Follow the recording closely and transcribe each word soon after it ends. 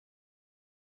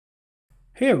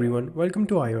Hey everyone, welcome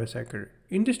to iOS Hacker.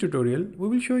 In this tutorial, we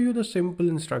will show you the simple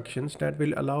instructions that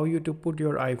will allow you to put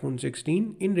your iPhone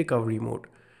 16 in recovery mode.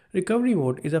 Recovery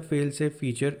mode is a fail-safe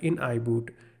feature in iBoot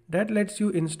that lets you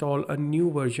install a new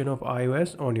version of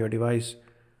iOS on your device.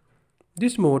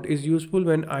 This mode is useful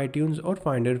when iTunes or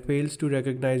Finder fails to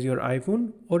recognize your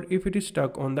iPhone or if it is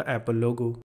stuck on the Apple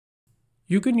logo.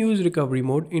 You can use recovery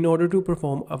mode in order to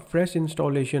perform a fresh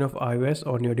installation of iOS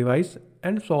on your device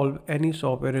and solve any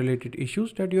software related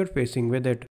issues that you are facing with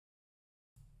it.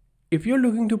 If you're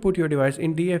looking to put your device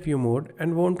in DFU mode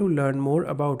and want to learn more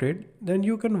about it, then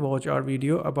you can watch our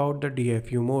video about the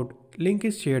DFU mode. Link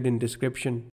is shared in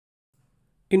description.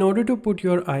 In order to put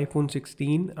your iPhone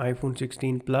 16, iPhone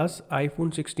 16 Plus,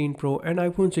 iPhone 16 Pro and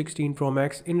iPhone 16 Pro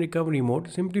Max in recovery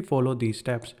mode, simply follow these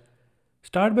steps.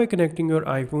 Start by connecting your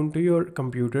iPhone to your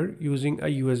computer using a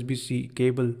USB-C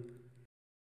cable.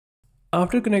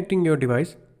 After connecting your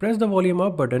device, press the volume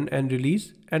up button and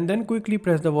release, and then quickly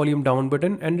press the volume down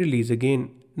button and release again.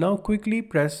 Now quickly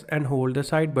press and hold the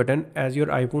side button as your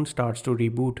iPhone starts to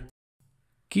reboot.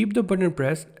 Keep the button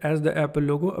pressed as the Apple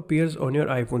logo appears on your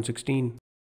iPhone 16.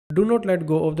 Do not let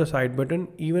go of the side button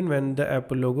even when the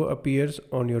Apple logo appears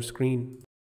on your screen.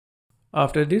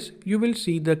 After this, you will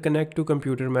see the connect to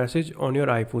computer message on your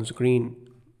iPhone screen.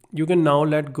 You can now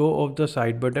let go of the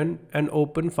side button and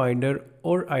open Finder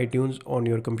or iTunes on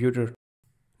your computer.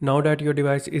 Now that your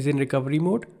device is in recovery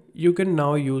mode, you can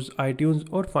now use iTunes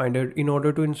or Finder in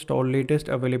order to install latest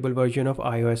available version of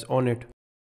iOS on it.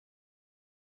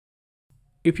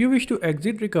 If you wish to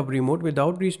exit recovery mode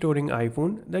without restoring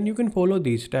iPhone, then you can follow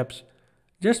these steps.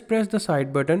 Just press the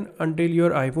side button until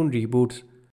your iPhone reboots.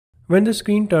 When the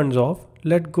screen turns off,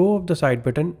 let go of the side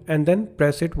button and then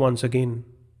press it once again.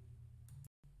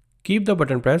 Keep the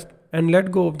button pressed and let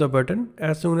go of the button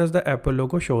as soon as the Apple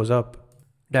logo shows up.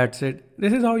 That's it.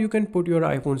 This is how you can put your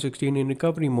iPhone 16 in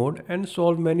recovery mode and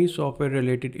solve many software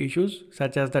related issues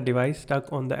such as the device stuck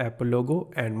on the Apple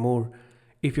logo and more.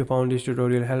 If you found this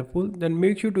tutorial helpful, then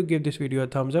make sure to give this video a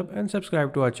thumbs up and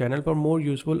subscribe to our channel for more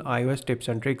useful iOS tips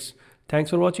and tricks. Thanks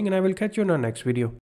for watching and I will catch you in our next video.